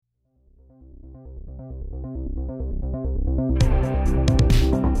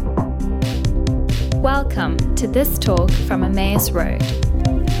Welcome to this talk from Emmaus Road,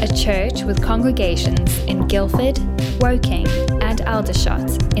 a church with congregations in Guildford, Woking and Aldershot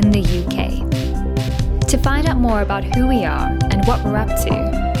in the UK. To find out more about who we are and what we're up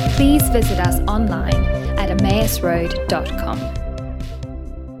to, please visit us online at emmausroad.com.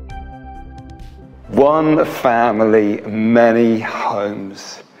 One family, many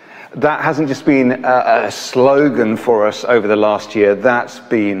homes. That hasn't just been a slogan for us over the last year. That's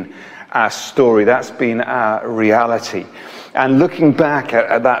been our story. That's been our reality. And looking back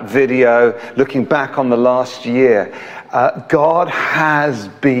at that video, looking back on the last year, God has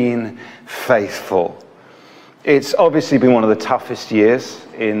been faithful. It's obviously been one of the toughest years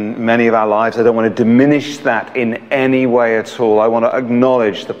in many of our lives. I don't want to diminish that in any way at all. I want to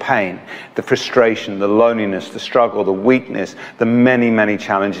acknowledge the pain, the frustration, the loneliness, the struggle, the weakness, the many, many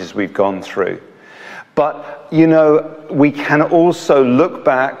challenges we've gone through. But, you know, we can also look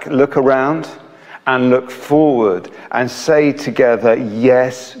back, look around, and look forward and say together,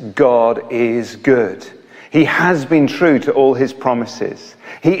 yes, God is good. He has been true to all his promises.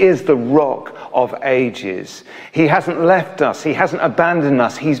 He is the rock of ages. He hasn't left us. He hasn't abandoned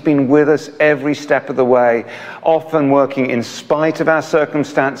us. He's been with us every step of the way, often working in spite of our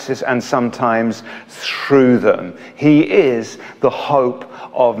circumstances and sometimes through them. He is the hope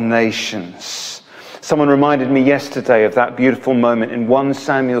of nations. Someone reminded me yesterday of that beautiful moment in 1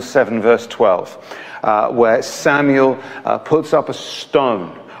 Samuel 7 verse 12, where Samuel puts up a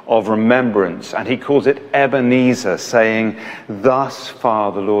stone of remembrance, and he calls it Ebenezer, saying, thus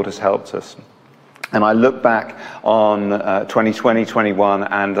far the Lord has helped us. And I look back on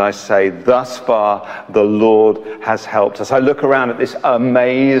 2020-21 and I say, thus far the Lord has helped us. I look around at this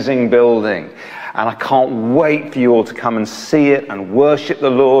amazing building and I can't wait for you all to come and see it and worship the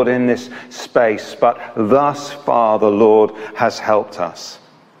Lord in this space. But thus far the Lord has helped us.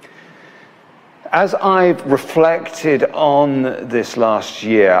 As I've reflected on this last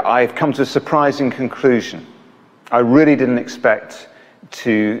year, I've come to a surprising conclusion. I really didn't expect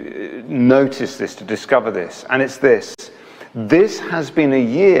to notice this, to discover this, and it's this. This has been a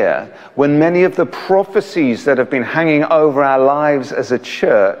year when many of the prophecies that have been hanging over our lives as a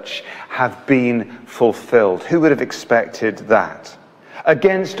church have been fulfilled. Who would have expected that?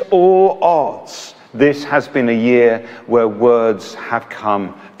 Against all odds, this has been a year where words have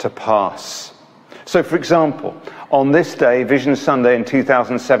come to pass. So, for example, on this day, Vision Sunday in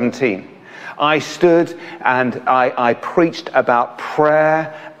 2017, I stood and I preached about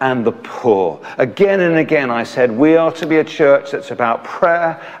prayer and the poor. Again and again I said, we are to be a church that's about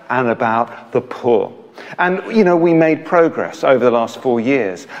prayer and about the poor. And, you know, we made progress over the last 4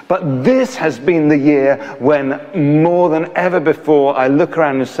 years. But this has been the year when, more than ever before, I look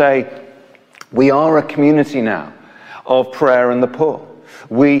around and say, we are a community now of prayer and the poor.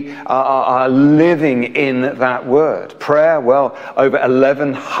 We are living in that word. Prayer, well, over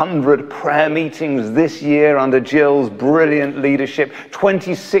 1,100 prayer meetings this year under Jill's brilliant leadership,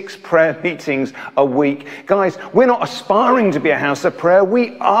 26 prayer meetings a week. Guys, we're not aspiring to be a house of prayer.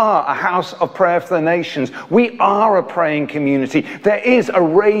 We are a house of prayer for the nations. We are a praying community. There is a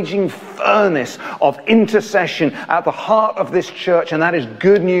raging furnace of intercession at the heart of this church, and that is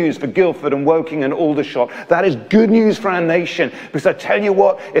good news for Guildford and Woking and Aldershot. That is good news for our nation, because I tell you what,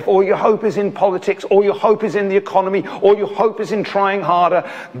 if all your hope is in politics, all your hope is in the economy, all your hope is in trying harder,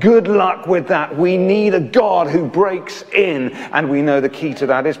 good luck with that. We need a God who breaks in, and we know the key to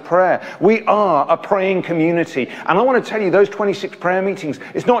that is prayer. We are a praying community, and I want to tell you, those 26 prayer meetings,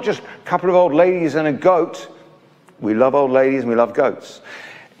 it's not just a couple of old ladies and a goat. We love old ladies and we love goats.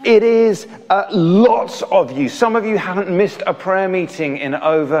 It is lots of you. Some of you haven't missed a prayer meeting in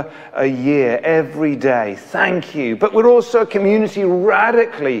over a year, every day. Thank you. But we're also a community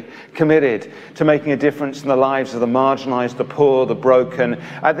radically committed to making a difference in the lives of the marginalized, the poor, the broken.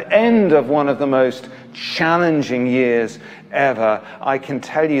 At the end of one of the most challenging years ever, I can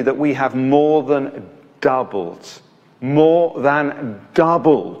tell you that we have more than doubled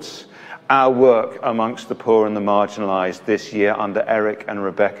our work amongst the poor and the marginalized this year under Eric and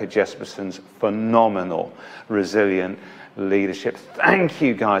Rebecca Jesperson's phenomenal, resilient leadership. Thank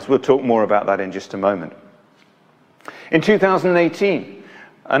you, guys. We'll talk more about that in just a moment. In 2018,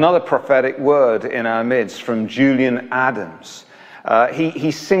 another prophetic word in our midst from Julian Adams.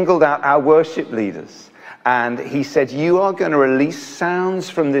 He singled out our worship leaders. And he said, you are going to release sounds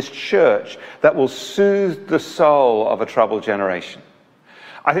from this church that will soothe the soul of a troubled generation.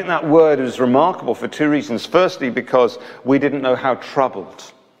 I think that word is remarkable for two reasons. Firstly, because we didn't know how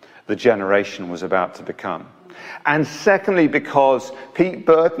troubled the generation was about to become. And secondly, because Pete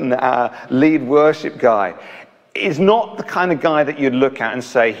Burton, our lead worship guy, is not the kind of guy that you'd look at and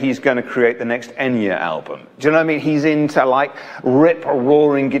say he's going to create the next Enya album. Do you know what I mean? He's into like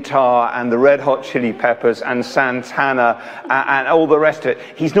rip-roaring guitar and the Red Hot Chili Peppers and Santana and all the rest of it.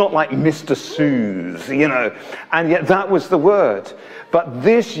 He's not like Mr. Soothe, you know. And yet that was the word. But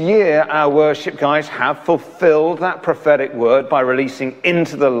this year, our worship guys have fulfilled that prophetic word by releasing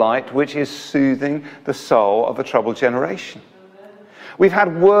Into the Light, which is soothing the soul of a troubled generation. We've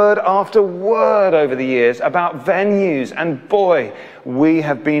had word after word over the years about venues, and boy, we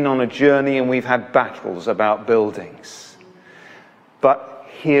have been on a journey and we've had battles about buildings. But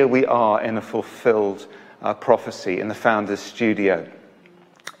here we are in a fulfilled prophecy in the Founders Studio.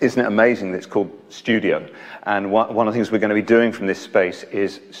 Isn't it amazing that it's called Studio? And one of the things we're going to be doing from this space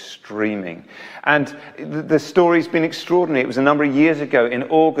is streaming. And the story's been extraordinary. It was a number of years ago in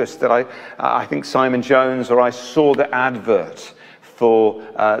August that I think Simon Jones or I saw the advert for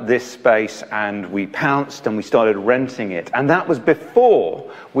this space, and we pounced and we started renting it. And that was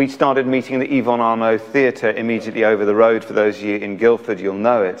before we started meeting in the Yvonne Arnaud Theatre immediately over the road. For those of you in Guildford, you'll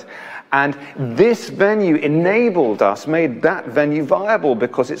know it. And this venue enabled us, made that venue viable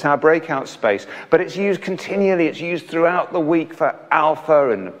because it's our breakout space. But it's used continually. It's used throughout the week for alpha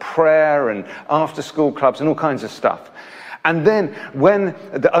and prayer and after-school clubs and all kinds of stuff. And then when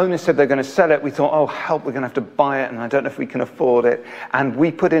the owner said they're going to sell it, we thought, oh, help, we're going to have to buy it, and I don't know if we can afford it. And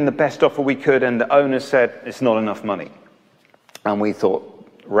we put in the best offer we could, and the owner said, it's not enough money. And we thought,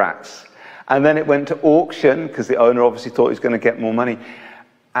 rats. And then it went to auction, because the owner obviously thought he was going to get more money.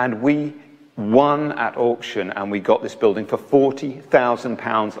 And we won at auction, and we got this building for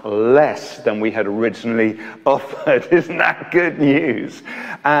 £40,000 less than we had originally offered. Isn't that good news?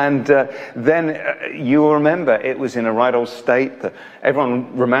 And then you will remember it was in a right old state.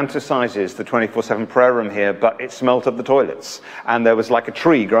 Everyone romanticizes the 24/7 prayer room here, but it smelt of the toilets, and there was like a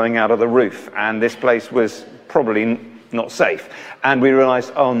tree growing out of the roof, and this place was probably not safe. And we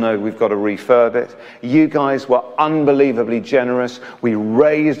realized, oh no, we've got to refurb it. You guys were unbelievably generous. We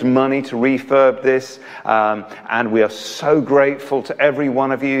raised money to refurb this, and we are so grateful to every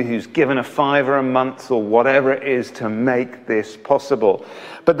one of you who's given a $5 a month or whatever it is to make this possible.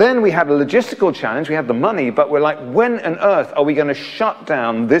 But then we had a logistical challenge. We had the money, but we're like, when on earth are we going to shut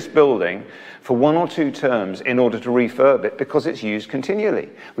down this building for 1 or 2 terms in order to refurb it, because it's used continually?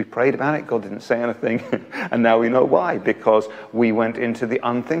 We prayed about it, God didn't say anything, and now we know why, because we went into the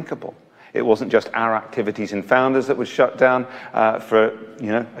unthinkable. It wasn't just our activities in Founders that was shut down for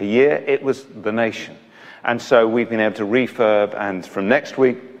a year, it was the nation. And so we've been able to refurb, and from next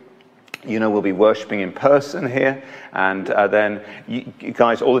week, we'll be worshiping in person here, and then you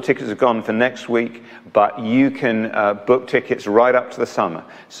guys, all the tickets are gone for next week, but you can book tickets right up to the summer.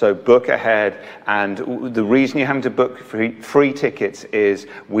 So book ahead, and the reason you're having to book free tickets is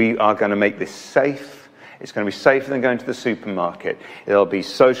we are going to make this safe. It's going to be safer than going to the supermarket. It'll be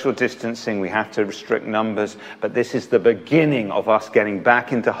social distancing. We have to restrict numbers. But this is the beginning of us getting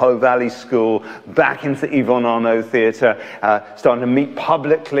back into Hoe Valley School, back into the Yvonne Arnaud Theatre, starting to meet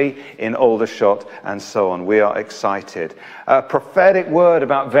publicly in Aldershot, and so on. We are excited. A prophetic word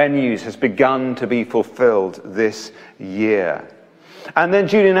about venues has begun to be fulfilled this year. And then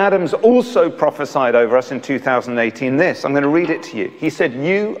Julian Adams also prophesied over us in 2018 this. I'm going to read it to you. He said,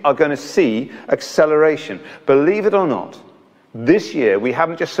 you are going to see acceleration. Believe it or not, this year we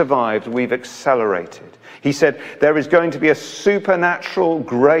haven't just survived, we've accelerated. He said, there is going to be a supernatural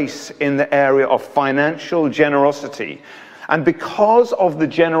grace in the area of financial generosity. And because of the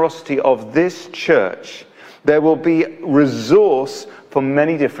generosity of this church, there will be resource for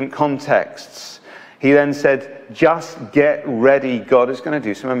many different contexts. He then said, just get ready. God is going to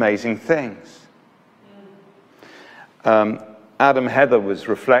do some amazing things. Adam Heather was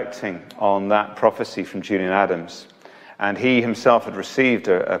reflecting on that prophecy from Julian Adams, and he himself had received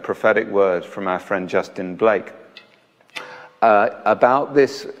a prophetic word from our friend Justin Blake about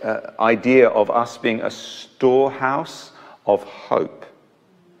this idea of us being a storehouse of hope.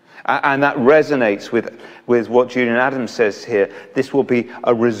 And that resonates with what Julian Adams says here. This will be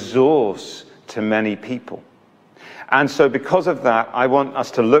a resource to many people. And so because of that, I want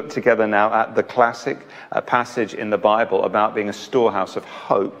us to look together now at the classic passage in the Bible about being a storehouse of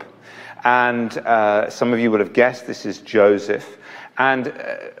hope. And some of you would have guessed this is Joseph. And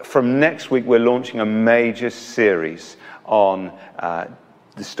from next week, we're launching a major series on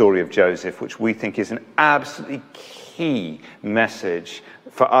the story of Joseph, which we think is an absolutely key message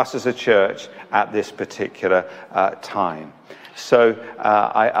for us as a church at this particular time. So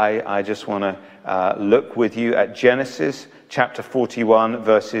I just want to look with you at Genesis chapter 41,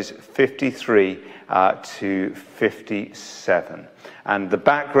 verses 53 to 57. And the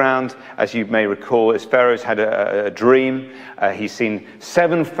background, as you may recall, is Pharaoh's had a dream. He's seen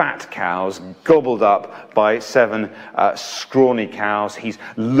 7 fat cows gobbled up by 7 scrawny cows. He's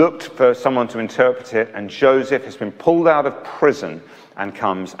looked for someone to interpret it, and Joseph has been pulled out of prison and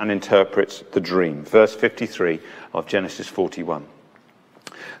comes and interprets the dream. Verse 53 of Genesis 41.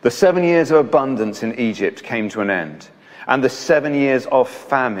 The 7 years of abundance in Egypt came to an end, and the 7 years of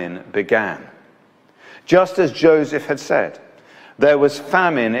famine began. Just as Joseph had said, there was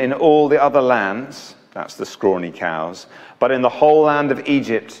famine in all the other lands, that's the scrawny cows, but in the whole land of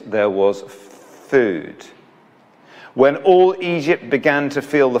Egypt there was food. When all Egypt began to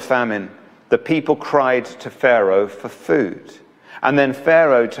feel the famine, the people cried to Pharaoh for food. And then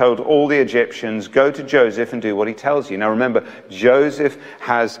Pharaoh told all the Egyptians, go to Joseph and do what he tells you. Now remember, Joseph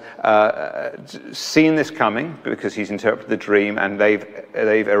has seen this coming because he's interpreted the dream, and they've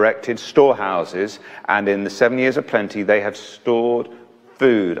erected storehouses. And in the 7 years of plenty, they have stored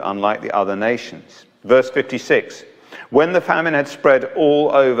food, unlike the other nations. Verse 56. When the famine had spread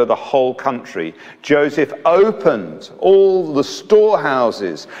all over the whole country, Joseph opened all the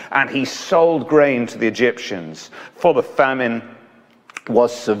storehouses and he sold grain to the Egyptians, for the famine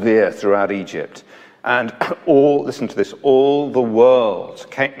was severe throughout Egypt. And listen to this, all the world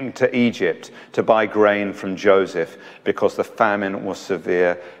came to Egypt to buy grain from Joseph because the famine was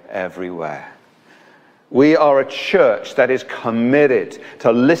severe everywhere. We are a church that is committed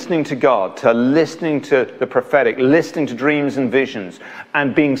to listening to God, to listening to the prophetic, listening to dreams and visions,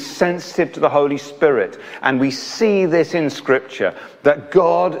 and being sensitive to the Holy Spirit. And we see this in Scripture, that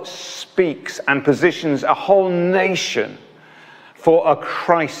God speaks and positions a whole nation for a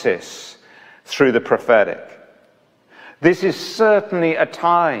crisis through the prophetic. This is certainly a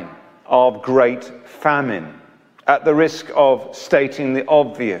time of great famine. At the risk of stating the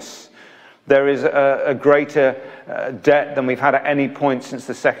obvious, there is a greater debt than we've had at any point since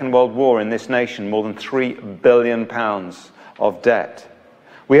the Second World War in this nation, more than £3 billion of debt.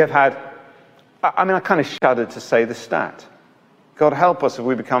 We have had, I kind of shudder to say the stat. God help us if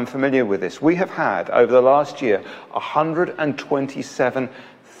we become familiar with this. We have had, over the last year,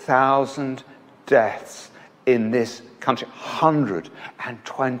 127,000 deaths in this country.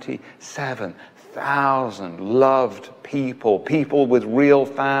 127,000 loved people, people with real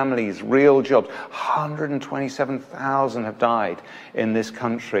families, real jobs. 127,000 have died in this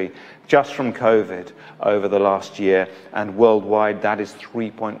country just from COVID over the last year, and worldwide that is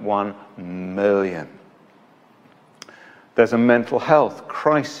 3.1 million. There's a mental health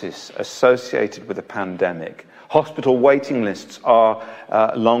crisis associated with the pandemic. Hospital waiting lists are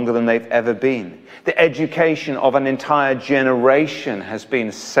longer than they've ever been. The education of an entire generation has been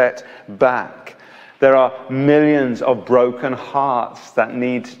set back. There are millions of broken hearts that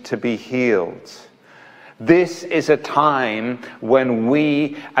need to be healed. This is a time when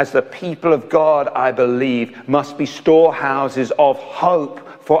we, as the people of God, I believe, must be storehouses of hope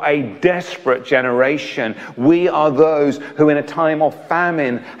for a desperate generation. We are those who in a time of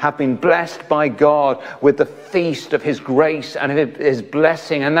famine have been blessed by God with the feast of his grace and his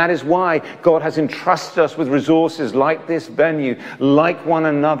blessing. And that is why God has entrusted us with resources like this venue, like one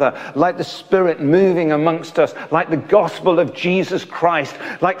another, like the Spirit moving amongst us, like the gospel of Jesus Christ,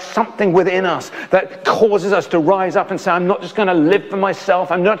 like something within us that causes us to rise up and say, I'm not just going to live for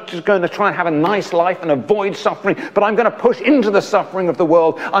myself. I'm not just going to try and have a nice life and avoid suffering, but I'm going to push into the suffering of the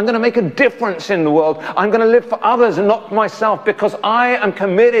world. I'm going to make a difference in the world. I'm going to live for others and not for myself, because I am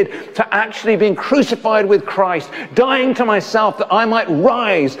committed to actually being crucified with Christ, dying to myself that I might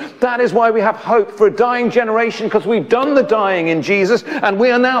rise. That is why we have hope for a dying generation, because we've done the dying in Jesus and we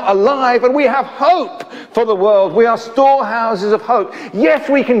are now alive and we have hope for the world. We are storehouses of hope. Yes,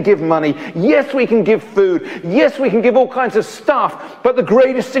 we can give money. Yes, we can give food. Yes, we can give all kinds of stuff. But the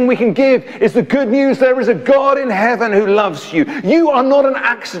greatest thing we can give is the good news. There is a God in heaven who loves you. You are not an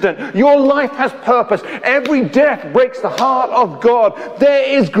accident. Your life has purpose. Every death breaks the heart of God. There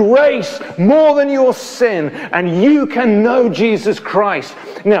is grace more than your sin, and you can know Jesus Christ.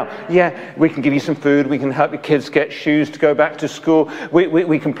 Now, yeah, we can give you some food. We can help your kids get shoes to go back to school.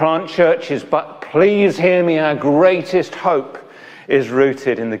 We can plant churches, but please hear me, our greatest hope is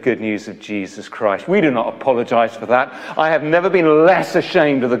rooted in the good news of Jesus Christ. We do not apologize for that. I have never been less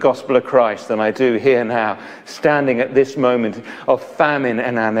ashamed of the gospel of Christ than I do here now, standing at this moment of famine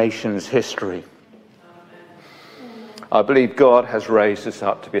in our nation's history. I believe God has raised us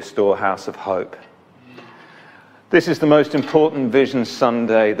up to be a storehouse of hope. This is the most important Vision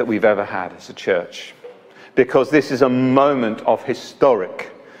Sunday that we've ever had as a church, because this is a moment of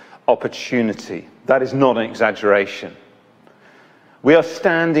historic opportunity. That is not an exaggeration. We are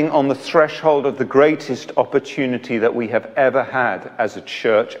standing on the threshold of the greatest opportunity that we have ever had as a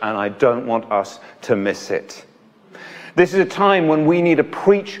church, and I don't want us to miss it. This is a time when we need to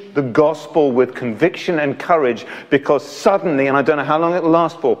preach the gospel with conviction and courage, because suddenly, and I don't know how long it will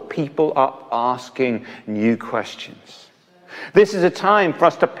last for, people are asking new questions. This is a time for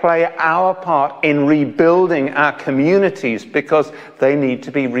us to play our part in rebuilding our communities, because they need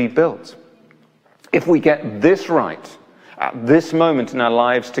to be rebuilt. If we get this right, at this moment in our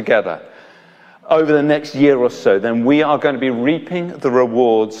lives together, over the next year or so, then we are going to be reaping the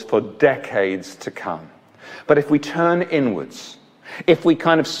rewards for decades to come. But if we turn inwards, if we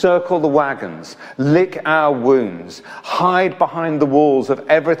kind of circle the wagons, lick our wounds, hide behind the walls of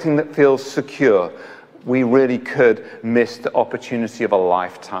everything that feels secure, we really could miss the opportunity of a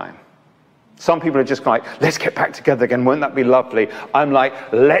lifetime. Some people are just like, let's get back together again. Won't that be lovely? I'm like,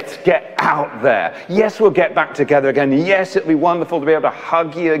 let's get out there. Yes, we'll get back together again. Yes, it'll be wonderful to be able to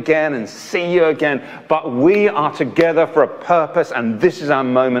hug you again and see you again. But we are together for a purpose, and this is our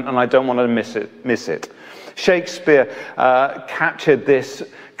moment, and I don't want to miss it. Shakespeare captured this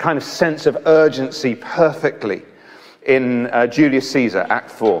kind of sense of urgency perfectly in Julius Caesar, Act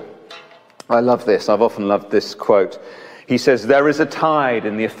 4. I love this. I've often loved this quote. He says, "There is a tide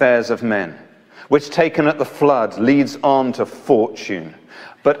in the affairs of men, which taken at the flood leads on to fortune,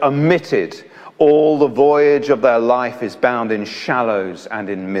 but omitted, all the voyage of their life is bound in shallows and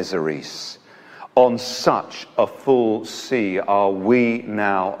in miseries. On such a full sea are we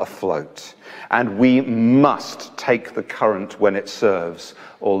now afloat, and we must take the current when it serves,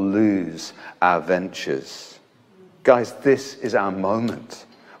 or lose our ventures." Guys, this is our moment.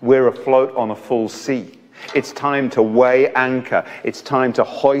 We're afloat on a full sea. It's time to weigh anchor. It's time to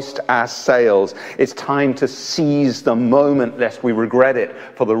hoist our sails. It's time to seize the moment lest we regret it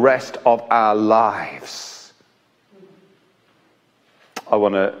for the rest of our lives. I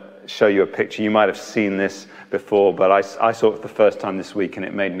want to show you a picture. You might have seen this before, but I saw it for the first time this week and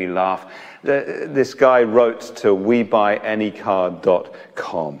it made me laugh. This guy wrote to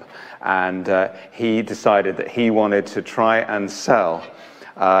WeBuyAnyCar.com, and he decided that he wanted to try and sell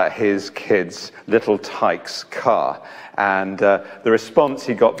his kid's Little Tikes car. And the response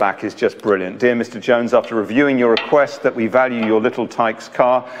he got back is just brilliant. "Dear Mr. Jones, after reviewing your request that we value your Little Tikes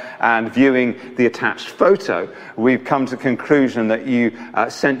car and viewing the attached photo, we've come to the conclusion that you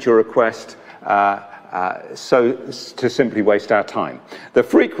sent your request so to simply waste our time. The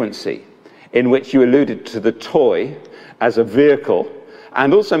frequency in which you alluded to the toy as a vehicle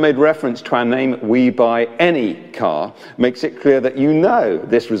and also made reference to our name, We Buy Any Car, makes it clear that you know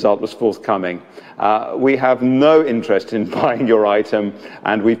this result was forthcoming. We have no interest in buying your item,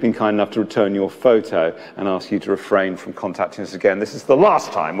 and we've been kind enough to return your photo and ask you to refrain from contacting us again. This is the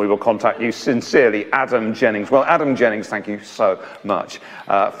last time we will contact you. Sincerely, Adam Jennings." Well, Adam Jennings, thank you so much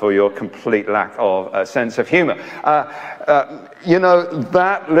for your complete lack of sense of humor. You know,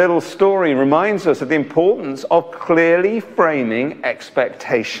 that little story reminds us of the importance of clearly framing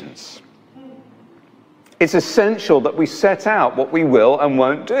expectations. It's essential that we set out what we will and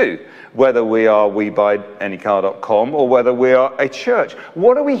won't do, whether we are WeBuyAnyCar.com or whether we are a church.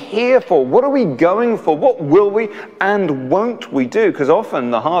 What are we here for? What are we going for? What will we and won't we do? Because often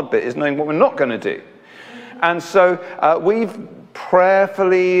the hard bit is knowing what we're not going to do. And so we've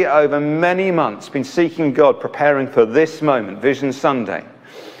prayerfully over many months been seeking God, preparing for this moment, Vision Sunday.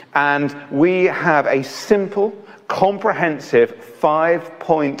 And we have a simple, comprehensive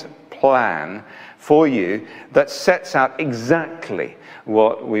 5-point plan for you that sets out exactly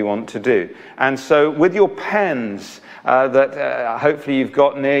what we want to do. And so with your pens that hopefully you've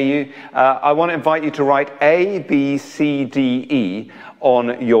got near you, I want to invite you to write A, B, C, D, E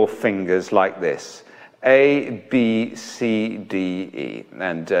on your fingers like this. A, B, C, D, E.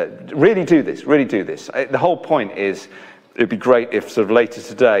 And really do this, really do this. The whole point is, it'd be great if sort of later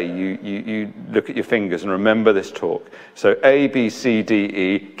today you look at your fingers and remember this talk. So A, B, C, D,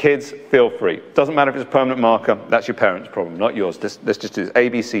 E. Kids, feel free. Doesn't matter if it's a permanent marker. That's your parents' problem, not yours. Let's just do this. A,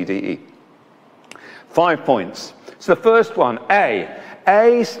 B, C, D, E. 5 points. So the first one, A.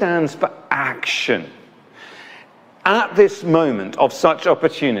 A stands for action. At this moment of such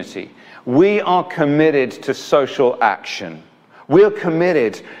opportunity, we are committed to social action. We're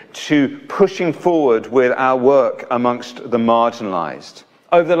committed to pushing forward with our work amongst the marginalized.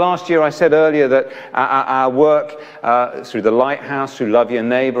 Over the last year, I said earlier that our work through the Lighthouse, through Love Your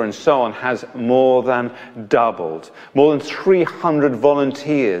Neighbor and so on, has more than doubled. More than 300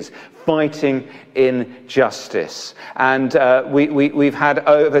 volunteers, fighting injustice. And we've had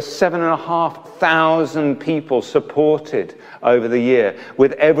over 7,500 people supported over the year,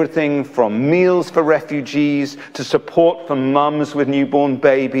 with everything from meals for refugees to support for mums with newborn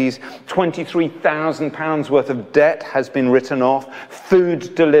babies. £23,000 worth of debt has been written off,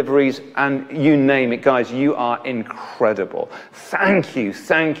 food deliveries, and you name it. Guys, you are incredible. Thank you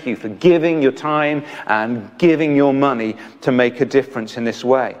for giving your time and giving your money to make a difference in this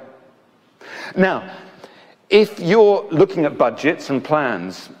way. Now, if you're looking at budgets and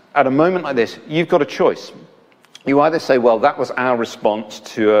plans at a moment like this, you've got a choice. You either say, well, that was our response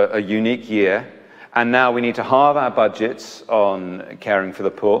to a unique year, and now we need to halve our budgets on caring for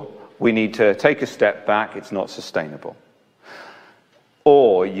the poor. We need to take a step back. It's not sustainable.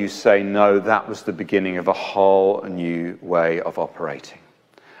 Or you say, no, that was the beginning of a whole new way of operating.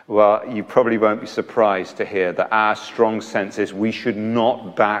 Well, you probably won't be surprised to hear that our strong sense is we should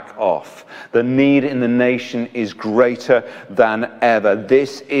not back off. The need in the nation is greater than ever.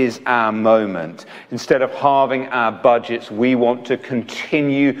 This is our moment. Instead of halving our budgets, we want to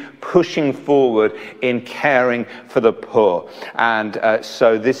continue pushing forward in caring for the poor. And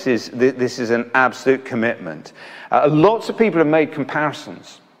so this is an absolute commitment. Lots of people have made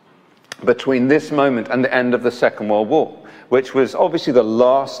comparisons between this moment and the end of the Second World War, which was obviously the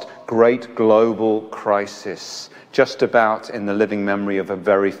last great global crisis, just about in the living memory of a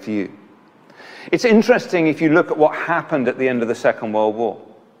very few. It's interesting if you look at what happened at the end of the Second World War.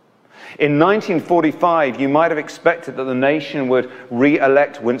 In 1945, you might have expected that the nation would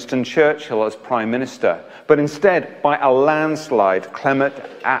re-elect Winston Churchill as Prime Minister, but instead, by a landslide, Clement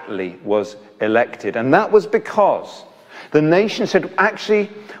Attlee was elected. And that was because the nation said, actually,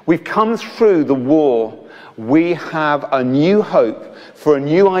 we've come through the war. We have a new hope for a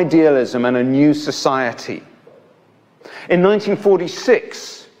new idealism and a new society. In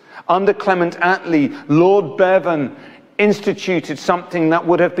 1946, under Clement Attlee, Lord Bevan instituted something that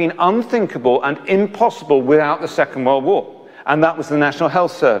would have been unthinkable and impossible without the Second World War. And that was the National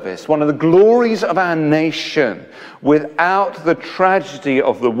Health Service, one of the glories of our nation. Without the tragedy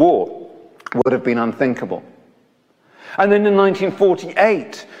of the war, would have been unthinkable. And then in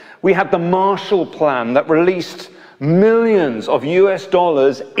 1948, we had the Marshall Plan that released millions of US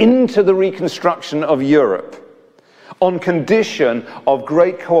dollars into the reconstruction of Europe on condition of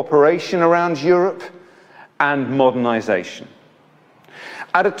great cooperation around Europe and modernization.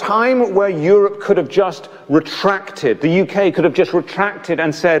 At a time where Europe could have just retracted, the UK could have just retracted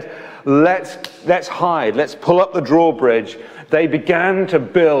and said, let's hide, let's pull up the drawbridge, they began to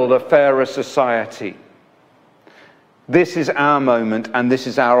build a fairer society. This is our moment and this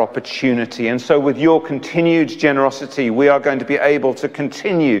is our opportunity. And so with your continued generosity, we are going to be able to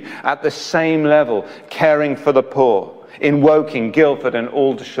continue at the same level, caring for the poor in Woking, Guildford and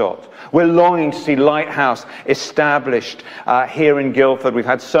Aldershot. We're longing to see Lighthouse established here in Guildford. We've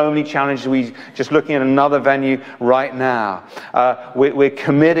had so many challenges. We're just looking at another venue right now. We're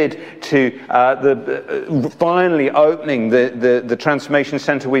committed to finally opening the transformation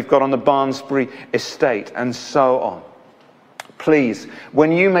centre we've got on the Barnsbury estate and so on. Please,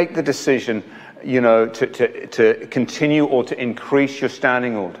 when you make the decision, to continue or to increase your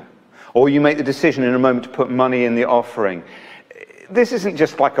standing order, or you make the decision in a moment to put money in the offering, this isn't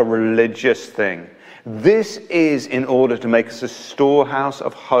just like a religious thing. This is in order to make us a storehouse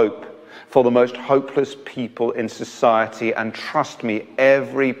of hope for the most hopeless people in society. And trust me,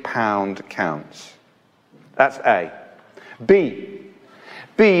 every pound counts. That's A. B,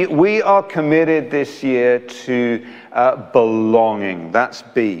 we are committed this year to belonging. That's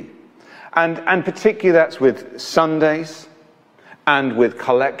B. And particularly that's with Sundays and with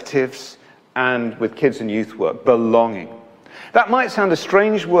collectives and with kids and youth work. Belonging. That might sound a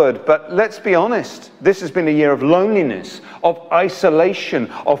strange word, but let's be honest. This has been a year of loneliness, of isolation,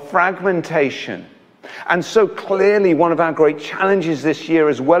 of fragmentation. And so clearly one of our great challenges this year,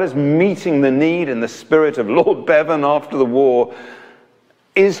 as well as meeting the need in the spirit of Lord Bevan after the war,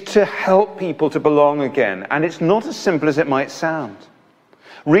 is to help people to belong again. And it's not as simple as it might sound.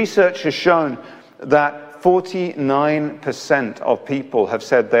 Research has shown that 49% of people have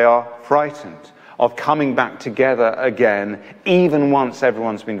said they are frightened of coming back together again, even once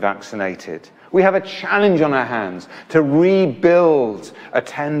everyone's been vaccinated. We have a challenge on our hands to rebuild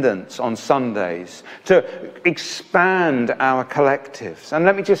attendance on Sundays, to expand our collectives. And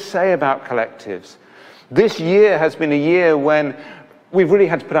let me just say about collectives, this year has been a year when we've really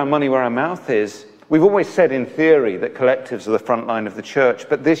had to put our money where our mouth is. We've always said in theory that collectives are the front line of the church,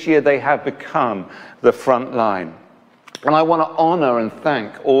 but this year they have become the front line. And I want to honor and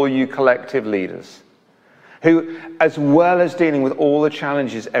thank all you collective leaders who, as well as dealing with all the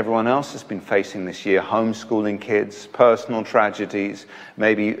challenges everyone else has been facing this year, homeschooling kids, personal tragedies,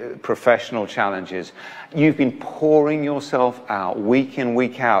 maybe professional challenges, you've been pouring yourself out week in,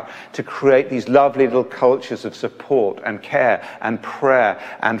 week out to create these lovely little cultures of support and care and prayer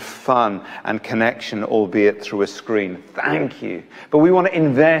and fun and connection, albeit through a screen. Thank you. But we want to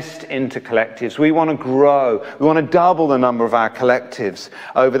invest into collectives. We want to grow. We want to double the number of our collectives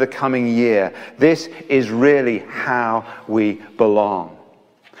over the coming year. This is really how we belong.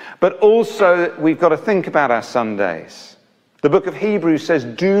 But also, we've got to think about our Sundays. The book of Hebrews says,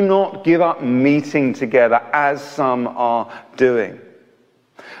 do not give up meeting together as some are doing.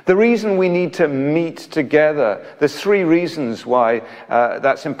 The reason we need to meet together, there's 3 reasons why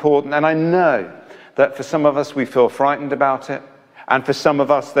that's important. And I know that for some of us, we feel frightened about it. And for some of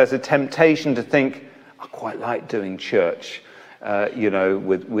us, there's a temptation to think, I quite like doing church,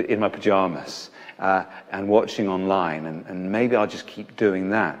 in my pajamas and watching online. And maybe I'll just keep doing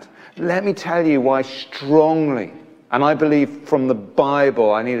that. Let me tell you why strongly, and I believe from the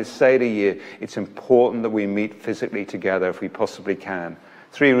Bible, I need to say to you, it's important that we meet physically together if we possibly can.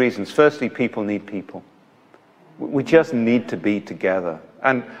 3 reasons. Firstly, people need people. We just need to be together.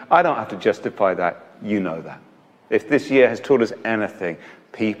 And I don't have to justify that. You know that. If this year has taught us anything,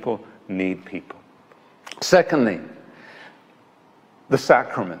 people need people. Secondly, the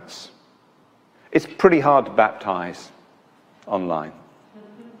sacraments. It's pretty hard to baptize online.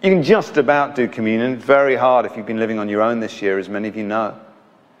 You can just about do communion. Very hard if you've been living on your own this year, as many of you know.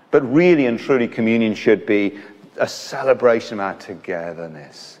 But really and truly, communion should be a celebration of our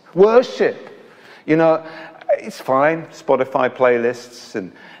togetherness. Worship. It's fine. Spotify playlists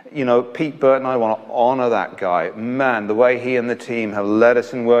and, Pete Burt and I want to honor that guy. Man, the way he and the team have led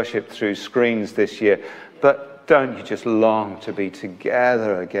us in worship through screens this year. But don't you just long to be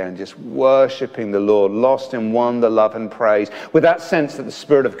together again, just worshiping the Lord, lost in wonder, love, and praise, with that sense that the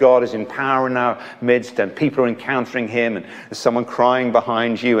Spirit of God is in power in our midst and people are encountering Him, and there's someone crying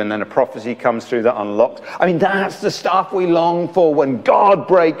behind you, and then a prophecy comes through that unlocks. I mean, that's the stuff we long for when God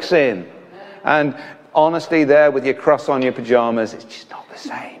breaks in. And honestly, there with your cross on your pajamas, it's just not the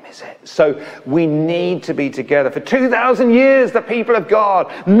same. So we need to be together. For 2,000 years, the people of God,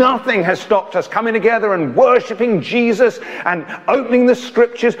 nothing has stopped us coming together and worshiping Jesus and opening the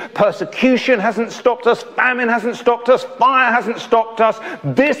scriptures. Persecution hasn't stopped us. Famine hasn't stopped us. Fire hasn't stopped us.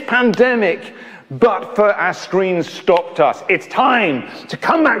 This pandemic, but for our screens, stopped us. It's time to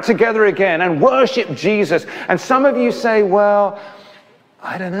come back together again and worship Jesus. And some of you say, well,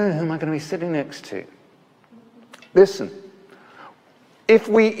 I don't know, who am I going to be sitting next to? Listen. If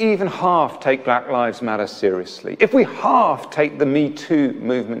we even half take Black Lives Matter seriously, if we half take the Me Too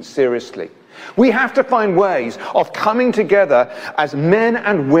movement seriously, we have to find ways of coming together as men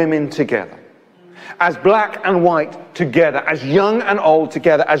and women together, as black and white together, as young and old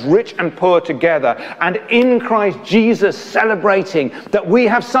together, as rich and poor together, and in Christ Jesus celebrating that we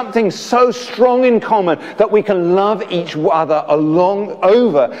have something so strong in common that we can love each other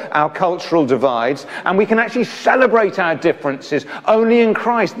over our cultural divides, and we can actually celebrate our differences only in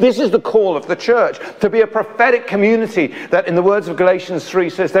Christ. This is the call of the church, to be a prophetic community that, in the words of Galatians 3,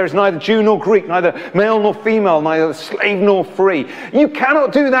 says there is neither Jew nor Greek, neither male nor female, neither slave nor free. You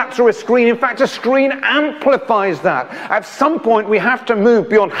cannot do that through a screen. In fact, a screen amplifies that. At some point, we have to move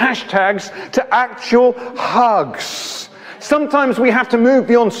beyond hashtags to actual hugs. Sometimes we have to move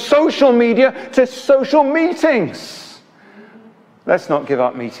beyond social media to social meetings. Let's not give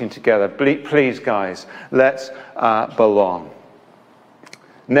up meeting together. Please, guys, let's belong.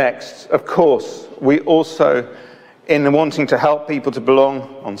 Next, of course, we also, in wanting to help people to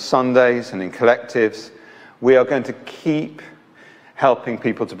belong on Sundays and in collectives, we are going to keep helping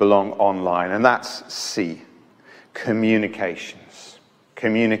people to belong online, and that's C. Communications.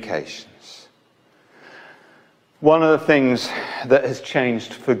 Communications. One of the things that has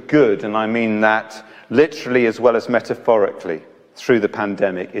changed for good, and I mean that literally as well as metaphorically, through the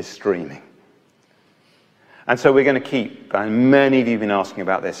pandemic, is streaming. And so we're going to keep, and many of you have been asking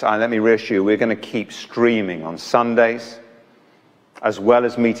about this, let me reassure you, we're going to keep streaming on Sundays, as well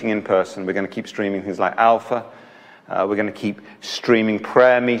as meeting in person. We're going to keep streaming things like Alpha. We're going to keep streaming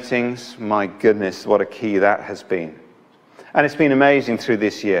prayer meetings. My goodness, what a key that has been. And it's been amazing through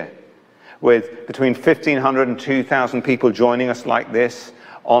this year, with between 1,500 and 2,000 people joining us like this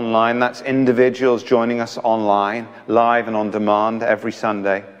online. That's individuals joining us online, live and on demand every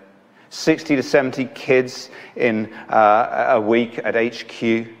Sunday. 60 to 70 kids in a week at HQ.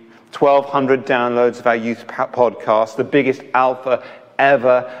 1,200 downloads of our youth podcast, the biggest Alpha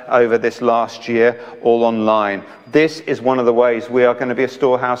ever over this last year, all online. This is one of the ways we are going to be a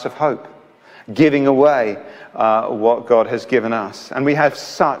storehouse of hope. giving away what God has given us. And we have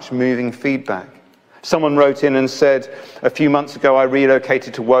such moving feedback. Someone wrote in and said, a few months ago I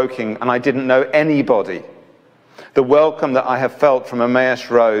relocated to Woking and I didn't know anybody. The welcome that I have felt from Emmaus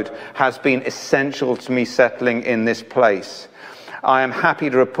Road has been essential to me settling in this place. I am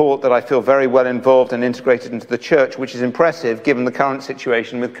happy to report that I feel very well involved and integrated into the church, which is impressive given the current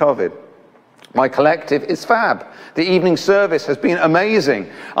situation with COVID. My collective is fab. The evening service has been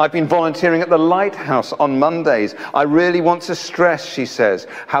amazing. I've been volunteering at the Lighthouse on Mondays. I really want to stress, she says,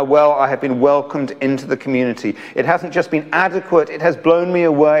 how well I have been welcomed into the community. It hasn't just been adequate, it has blown me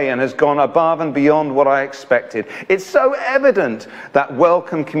away and has gone above and beyond what I expected. It's so evident that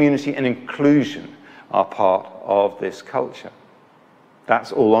welcome, community and inclusion are part of this culture.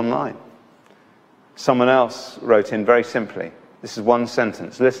 That's all online. Someone else wrote in very simply, this is one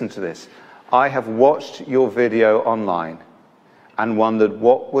sentence, listen to this. I have watched your video online and wondered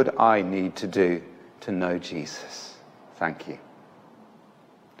what would I need to do to know Jesus. Thank you.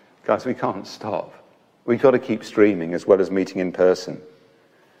 Guys, we can't stop. We've got to keep streaming as well as meeting in person.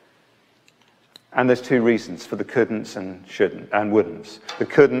 And there's two reasons for the couldn'ts and shouldn't and wouldn'ts. The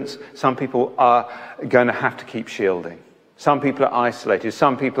couldn'ts, some people are going to have to keep shielding. Some people are isolated.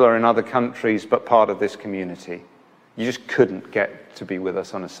 Some people are in other countries but part of this community. You just couldn't get to be with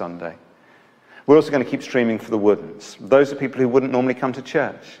us on a Sunday. We're also going to keep streaming for the wouldn'ts. Those are people who wouldn't normally come to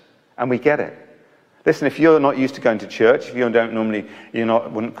church, and we get it. Listen, if you're not used to going to church, if you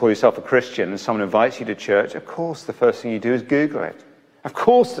wouldn't call yourself a Christian, and someone invites you to church, of course the first thing you do is Google it. Of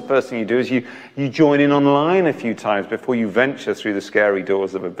course the first thing you do is you join in online a few times before you venture through the scary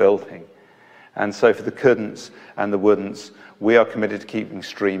doors of a building. And so for the couldn'ts and the wouldn'ts, we are committed to keeping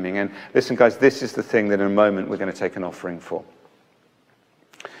streaming. And listen, guys, this is the thing that in a moment we're going to take an offering for.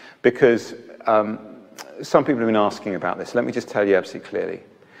 Because some people have been asking about this. Let me just tell you absolutely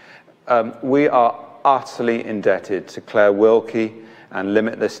clearly. We are utterly indebted to Claire Wilkie and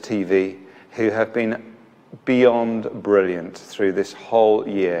Limitless TV, who have been beyond brilliant through this whole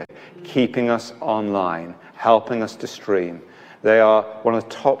year, keeping us online, helping us to stream. They are one of the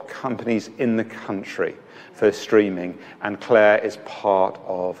top companies in the country for streaming, and Claire is part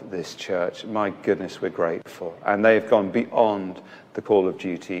of this church. My goodness, we're grateful. And they've gone beyond the call of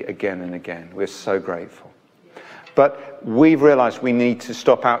duty again and again. We're so grateful. But we've realized we need to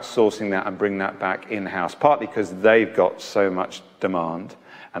stop outsourcing that and bring that back in-house, partly because they've got so much demand,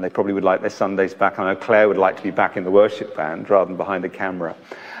 and they probably would like their Sundays back. I know Claire would like to be back in the worship band rather than behind a camera.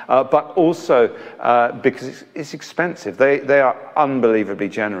 But also because it's expensive. They are unbelievably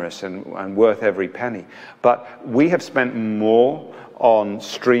generous and worth every penny. But we have spent more on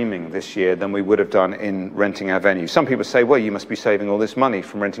streaming this year than we would have done in renting our venue. Some people say, well, you must be saving all this money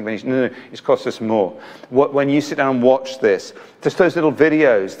from renting venues. No, it's cost us more. When you sit down and watch this, just those little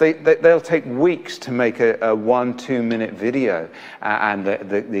videos, they'll take weeks to make a 1-2 minute video, and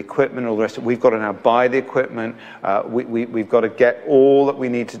the equipment and all the rest of it. We've got to now buy the equipment. We've got to get all that we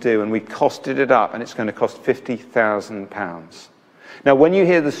need to do, and we costed it up, and it's going to cost £50,000. Now, when you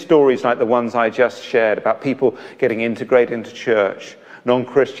hear the stories like the ones I just shared about people getting integrated into church,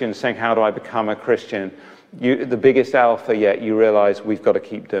 non-Christians saying, how do I become a Christian? The biggest alpha yet, you realize we've got to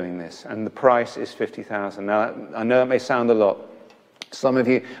keep doing this. And the price is $50,000. Now, I know it may sound a lot. Some of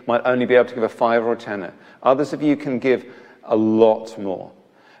you might only be able to give a $5 or a $10. Others of you can give a lot more.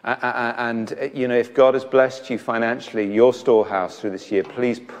 And if God has blessed you financially, your storehouse through this year,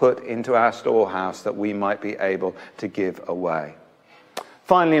 please put into our storehouse that we might be able to give away.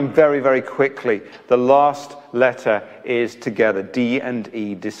 Finally, and very, very quickly, the last letter is together,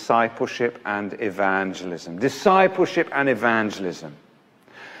 D&E, discipleship and evangelism. Discipleship and evangelism.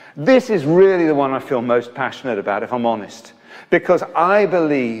 This is really the one I feel most passionate about, if I'm honest, because I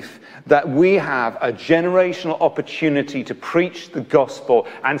believe that we have a generational opportunity to preach the gospel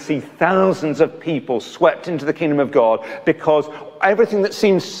and see thousands of people swept into the kingdom of God, because everything that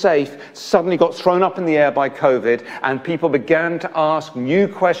seems safe suddenly got thrown up in the air by COVID, and people began to ask new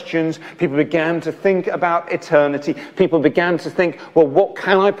questions. People began to think about eternity. People began to think, well, what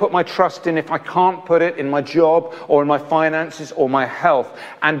can I put my trust in if I can't put it in my job or in my finances or my health?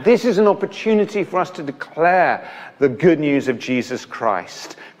 And this is an opportunity for us to declare the good news of Jesus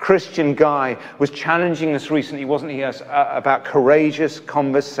Christ. Christian Guy was challenging us recently, wasn't he, about courageous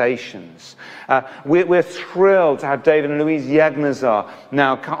conversations. We're thrilled to have David and Louise Yagner donors are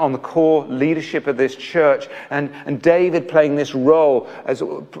now on the core leadership of this church, and David playing this role as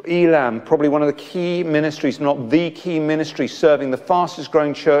Elam, probably one of the key ministries, not the key ministry, serving the fastest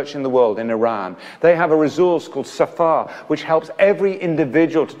growing church in the world in Iran. They have a resource called Safar, which helps every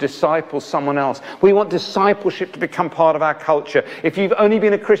individual to disciple someone else. We want discipleship to become part of our culture. If you've only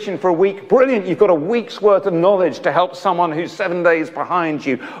been a Christian for a week, brilliant, you've got a week's worth of knowledge to help someone who's 7 days behind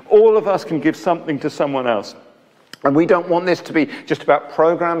you. All of us can give something to someone else. And we don't want this to be just about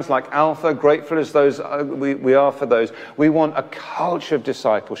programs like Alpha, grateful as those we are for those. We want a culture of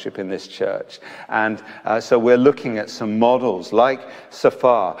discipleship in this church. And so we're looking at some models like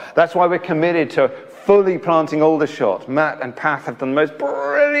Safar. That's why we're committed to fully planting Aldershot. Matt and Pat have done the most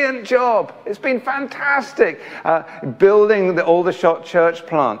brilliant job. It's been fantastic building the Aldershot church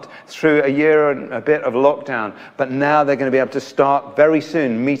plant through a year and a bit of lockdown. But now they're going to be able to start very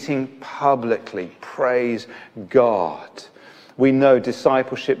soon meeting publicly. Praise God. We know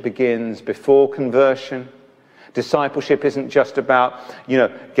discipleship begins before conversion. Discipleship isn't just about,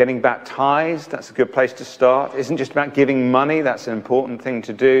 getting baptized. That's a good place to start. It isn't just about giving money. That's an important thing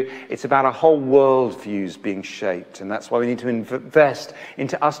to do. It's about our whole worldviews being shaped. And that's why we need to invest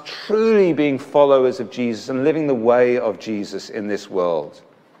into us truly being followers of Jesus and living the way of Jesus in this world.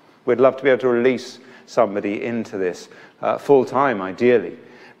 We'd love to be able to release somebody into this full-time, ideally.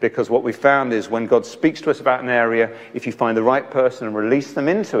 Because what we found is when God speaks to us about an area, if you find the right person and release them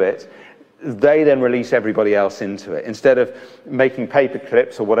into it, they then release everybody else into it. Instead of making paper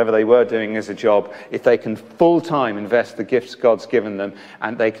clips or whatever they were doing as a job, if they can full-time invest the gifts God's given them,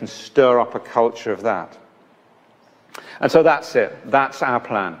 and they can stir up a culture of that. And so that's it. That's our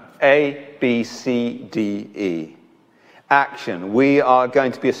plan. A, B, C, D, E. Action. We are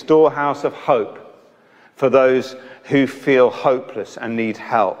going to be a storehouse of hope for those who feel hopeless and need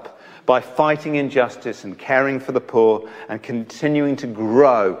help, by fighting injustice and caring for the poor and continuing to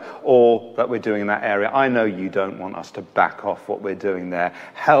grow all that we're doing in that area. I know you don't want us to back off what we're doing there.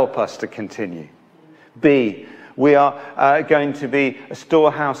 Help us to continue. B, we are going to be a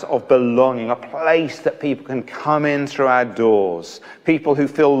storehouse of belonging, a place that people can come in through our doors. People who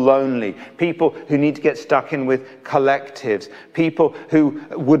feel lonely, people who need to get stuck in with collectives, people who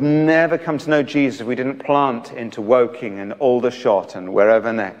would never come to know Jesus if we didn't plant into Woking and Aldershot and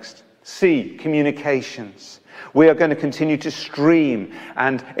wherever next. C, communications. We are going to continue to stream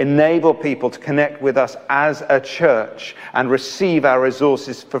and enable people to connect with us as a church and receive our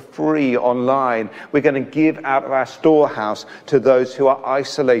resources for free online. We're going to give out of our storehouse to those who are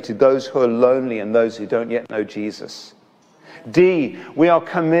isolated, those who are lonely, and those who don't yet know Jesus. D, we are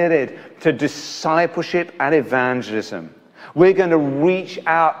committed to discipleship and evangelism. We're going to reach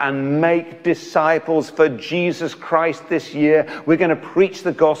out and make disciples for Jesus Christ this year. We're going to preach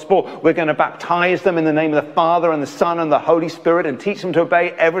the gospel. We're going to baptize them in the name of the Father and the Son and the Holy Spirit and teach them to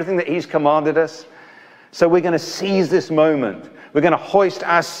obey everything that He's commanded us. So we're going to seize this moment. We're going to hoist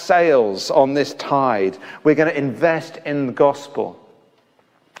our sails on this tide. We're going to invest in the gospel.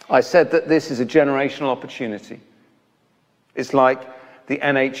 I said that this is a generational opportunity. It's like the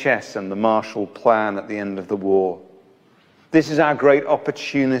NHS and the Marshall Plan at the end of the war. This is our great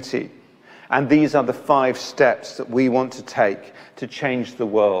opportunity, and these are the 5 steps that we want to take to change the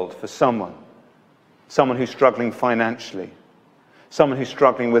world for someone who's struggling financially, someone who's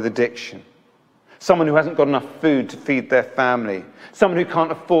struggling with addiction, someone who hasn't got enough food to feed their family, someone who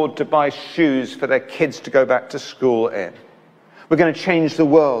can't afford to buy shoes for their kids to go back to school in. We're going to change the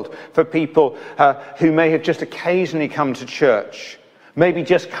world for people who may have just occasionally come to church, maybe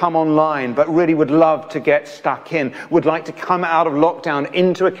just come online, but really would love to get stuck in, would like to come out of lockdown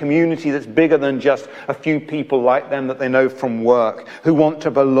into a community that's bigger than just a few people like them that they know from work, who want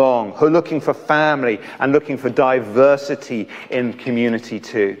to belong, who are looking for family and looking for diversity in community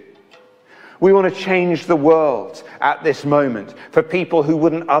too. We want to change the world at this moment for people who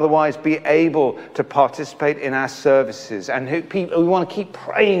wouldn't otherwise be able to participate in our services, and we want to keep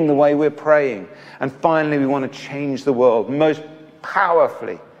praying the way we're praying. And finally, we want to change the world most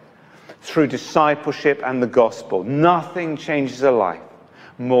powerfully through discipleship and the gospel. Nothing changes a life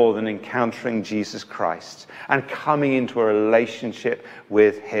more than encountering Jesus Christ and coming into a relationship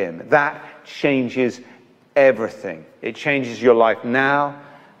with Him. That changes everything. It changes your life now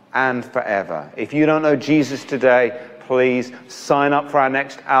and forever. If you don't know Jesus today, please sign up for our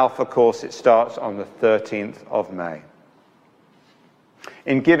next Alpha course. It starts on the 13th of May.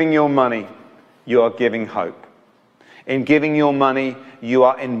 In giving your money, you are giving hope. In giving your money, you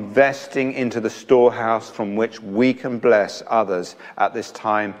are investing into the storehouse from which we can bless others at this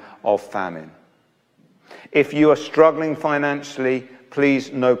time of famine. If you are struggling financially,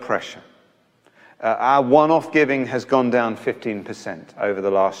 please, no pressure. Our one-off giving has gone down 15% over the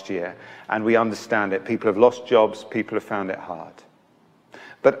last year, and we understand it. People have lost jobs, people have found it hard.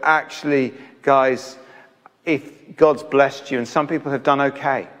 But actually, guys, if God's blessed you, and some people have done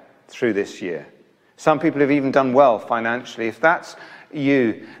okay through this year, some people have even done well financially. If that's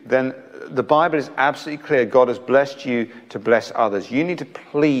you, then the Bible is absolutely clear. God has blessed you to bless others. You need to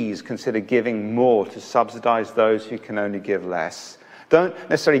please consider giving more to subsidize those who can only give less. Don't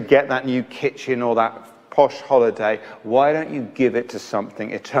necessarily get that new kitchen or that posh holiday. Why don't you give it to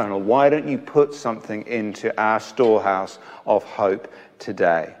something eternal? Why don't you put something into our storehouse of hope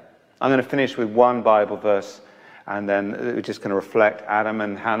today? I'm going to finish with one Bible verse, and then we're just going to reflect. Adam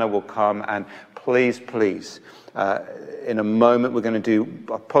and Hannah will come, and please, in a moment we're going to do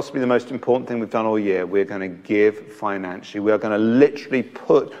possibly the most important thing we've done all year. We're going to give financially. We are going to literally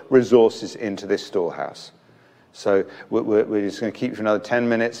put resources into this storehouse. So we're just going to keep you for another 10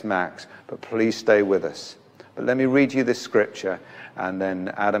 minutes max, but please stay with us. But let me read you this scripture, and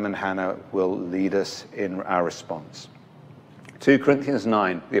then Adam and Hannah will lead us in our response. 2 Corinthians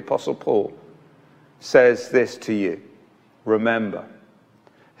 9, the Apostle Paul says this to you: remember,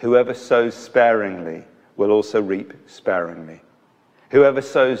 whoever sows sparingly will also reap sparingly. Whoever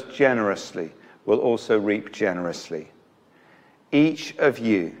sows generously will also reap generously. Each of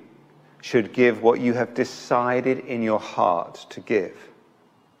you should give what you have decided in your heart to give,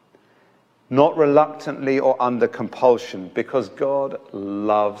 not reluctantly or under compulsion, because God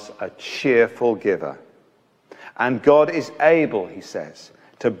loves a cheerful giver. And God is able, he says,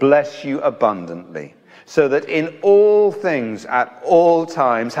 to bless you abundantly, so that in all things, at all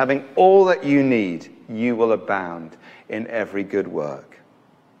times, having all that you need, you will abound in every good work.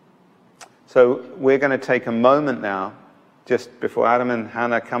 So we're going to take a moment now, just before Adam and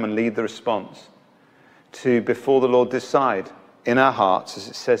Hannah come and lead the response, to, before the Lord, decide in our hearts, as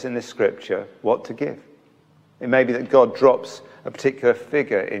it says in this scripture, what to give. It may be that God drops a particular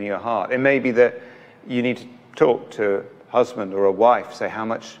figure in your heart. It may be that you need to talk to a husband or a wife, say, how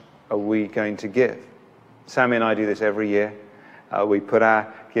much are we going to give? Sammy and I do this every year. We put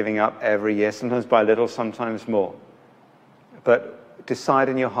our giving up every year, sometimes by a little, sometimes more. But decide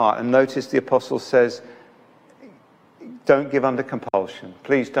in your heart. And notice the apostle says, don't give under compulsion.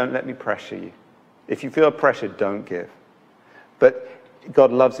 Please don't let me pressure you. If you feel pressured, don't give. But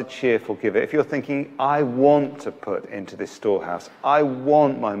God loves a cheerful giver. If you're thinking, I want to put into this storehouse, I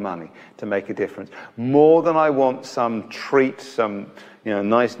want my money to make a difference, more than I want some treat, some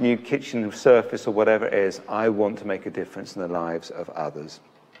nice new kitchen surface or whatever it is, I want to make a difference in the lives of others.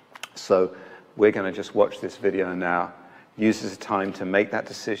 So we're going to just watch this video now. Use this as a time to make that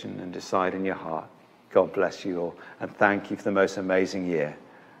decision and decide in your heart. God bless you all, and thank you for the most amazing year.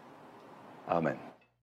 Amen.